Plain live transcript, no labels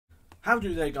How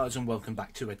do they, guys, and welcome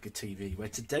back to Edgar TV, where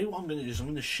today what I'm going to do is I'm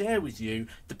going to share with you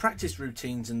the practice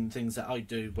routines and things that I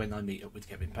do when I meet up with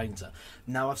Kevin Painter.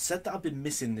 Now, I've said that I've been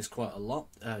missing this quite a lot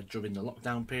during the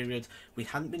lockdown period. We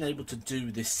hadn't been able to do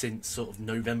this since sort of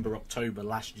November, October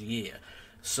last year.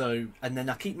 So, and then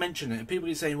I keep mentioning it, and people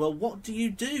are saying, well, what do you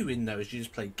do in those? Do you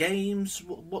just play games?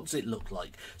 What does it look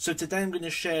like? So today I'm going to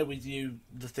share with you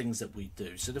the things that we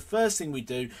do. So the first thing we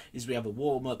do is we have a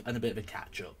warm-up and a bit of a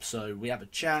catch-up. So we have a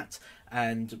chat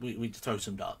and we throw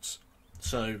some darts.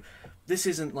 So this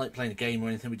isn't like playing a game or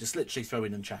anything, we just literally throw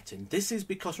in and chatting. This is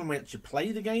because when we actually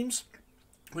play the games,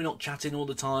 we're not chatting all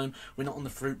the time, we're not on the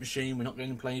fruit machine, we're not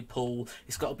going to play pool.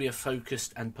 It's got to be a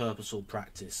focused and purposeful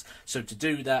practice. So to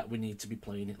do that, we need to be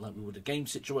playing it like we would a game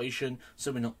situation,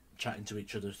 so we're not chatting to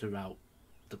each other throughout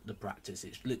the practice.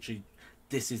 It's literally,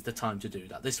 this is the time to do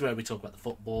that. This is where we talk about the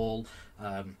football.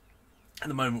 At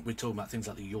the moment, we're talking about things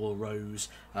like the Euros,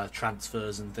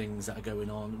 transfers and things that are going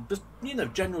on. Just, you know,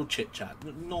 general chit-chat,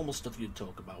 normal stuff you'd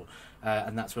talk about.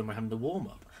 And that's when we're having the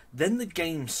warm-up. Then the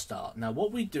games start. Now,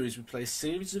 what we do is we play a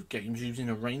series of games using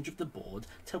a range of the board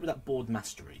to help with that board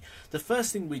mastery. The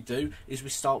first thing we do is we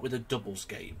start with a doubles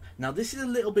game. Now, this is a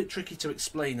little bit tricky to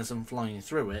explain as I'm flying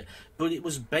through it, but it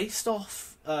was based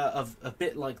off of a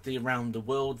bit like the Around the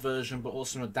World version, but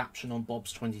also an adaptation on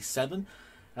Bob's 27.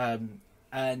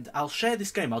 And I'll share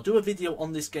this game. I'll do a video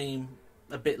on this game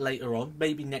a bit later on,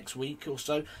 maybe next week or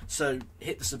so. So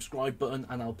hit the subscribe button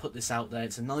and I'll put this out there.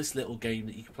 It's a nice little game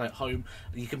that you can play at home.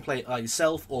 You can play it by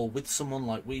yourself or with someone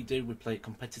like we do. We play it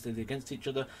competitively against each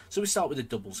other. So we start with a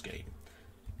doubles game.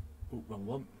 Ooh, wrong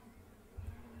one.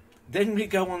 Then we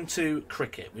go on to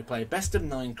cricket. We play a best of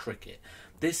 9 cricket.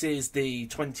 This is the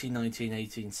 2019,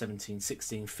 18, 17,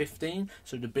 16, 15.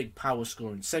 So the big power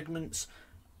scoring segments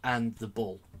and the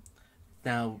ball.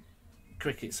 Now,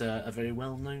 cricket's a very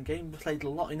well-known game. We played a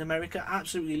lot in America.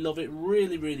 Absolutely love it.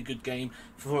 Really, really good game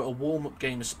for a warm-up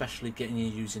game, especially getting you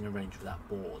using a range of that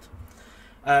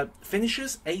board.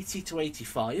 Finishers, 80 to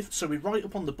 85. So we write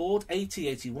up on the board 80,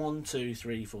 81, 2,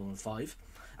 3, 4 and 5.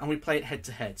 And we play it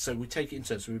head-to-head. So we take it in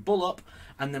turns. So we bull up,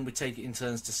 and then we take it in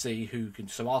turns to see who can...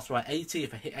 So I'll throw out 80.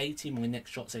 If I hit 80, my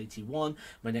next shot's 81.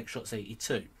 My next shot's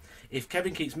 82. If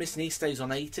Kevin keeps missing, he stays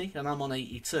on 80, and I'm on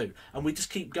 82. And we just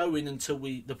keep going until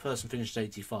the person finishes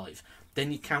 85.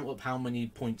 Then you count up how many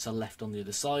points are left on the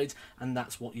other side, and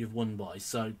that's what you've won by.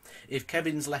 So if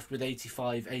Kevin's left with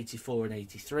 85, 84 and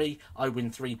 83, I win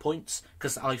 3 points,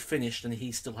 because I finished and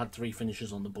he still had 3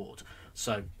 finishers on the board.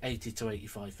 So 80 to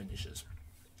 85 finishers.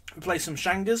 We play some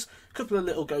Shangas, a couple of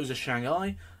little goes of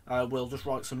Shanghai. We'll just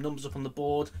write some numbers up on the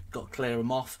board, got to clear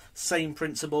them off. Same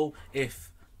principle,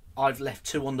 if I've left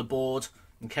 2 on the board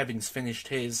and Kevin's finished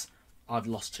his, I've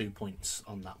lost 2 points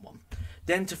on that one.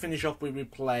 Then to finish off, we would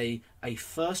play a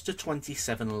first to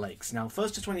 27 legs. Now,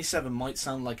 first to 27 might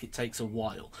sound like it takes a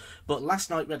while, but last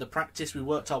night we had a practice, we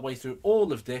worked our way through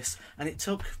all of this, and it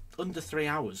took under 3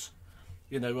 hours.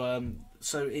 You know,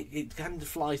 so it can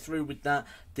fly through with that.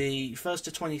 The first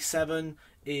to 27,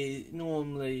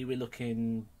 normally we're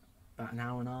looking about an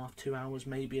hour and a half, 2 hours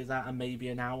maybe of that, and maybe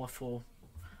an hour for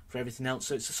everything else.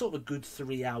 So it's a sort of a good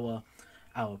 3 hour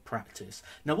practice.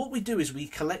 Now what we do is we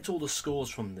collect all the scores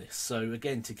from this. So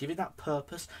again, to give it that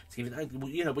purpose, to give it that,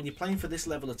 you know, when you're playing for this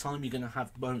level of time, you're going to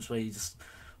have moments where you just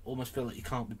almost feel like you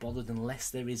can't be bothered unless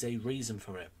there is a reason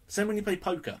for it. Same when you play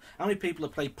poker. How many people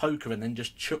have played poker and then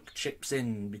just chuck chips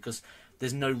in because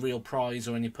there's no real prize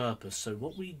or any purpose? So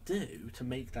what we do to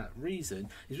make that reason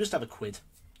is just have a quid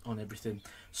on everything.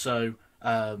 So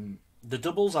the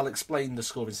doubles, I'll explain the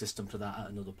scoring system for that at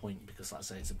another point because, like I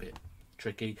say, it's a bit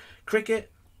tricky.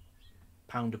 Cricket,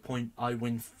 pound a point. I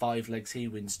win 5 legs, he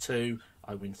wins 2,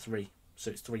 I win 3. So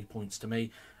it's 3 points to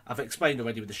me. I've explained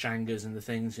already with the Shangas and the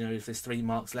things, you know, if there's 3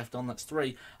 marks left on, that's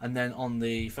 3. And then on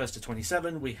the first to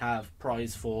 27, we have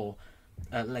prize for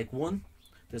leg 1.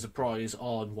 There's a prize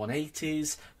on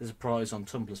 180s, there's a prize on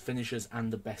tumblers finishers,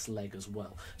 and the best leg as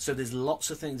well. So there's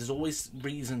lots of things. There's always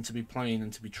reason to be playing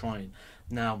and to be trying.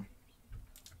 Now,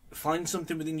 find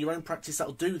something within your own practice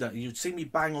that'll do that. You'd see me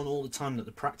bang on all the time that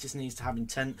the practice needs to have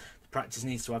intent, the practice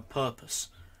needs to have purpose.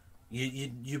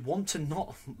 You want to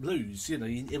not lose, you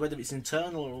know, whether it's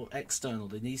internal or external.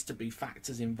 There needs to be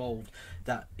factors involved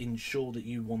that ensure that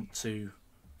you want to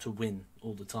win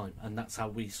all the time, and that's how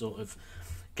we sort of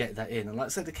get that in. And like I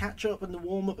said, the catch up and the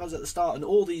warm up goes at the start, and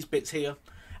all these bits here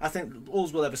I think all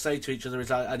we'll ever say to each other is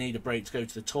I need a break to go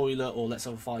to the toilet, or let's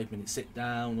have a 5-minute sit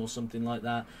down or something like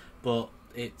that. But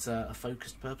it's a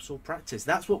focused, purposeful practice.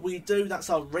 That's what we do. That's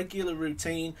our regular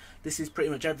routine. This is pretty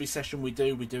much every session we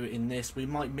do. We do it in this. We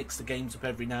might mix the games up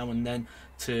every now and then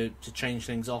to change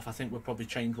things off. I think we'll probably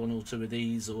change 1 or 2 of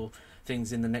these or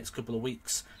things in the next couple of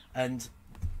weeks.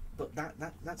 But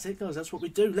that's it, guys. That's what we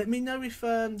do. Let me know if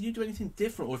you do anything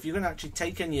different, or if you're going to actually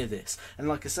take any of this. And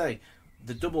like I say,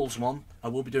 the doubles one, I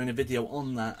will be doing a video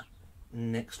on that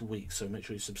next week. So make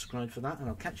sure you subscribe for that, and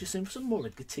I'll catch you soon for some more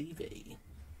Edgar TV.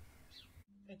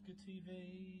 Edgar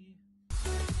TV.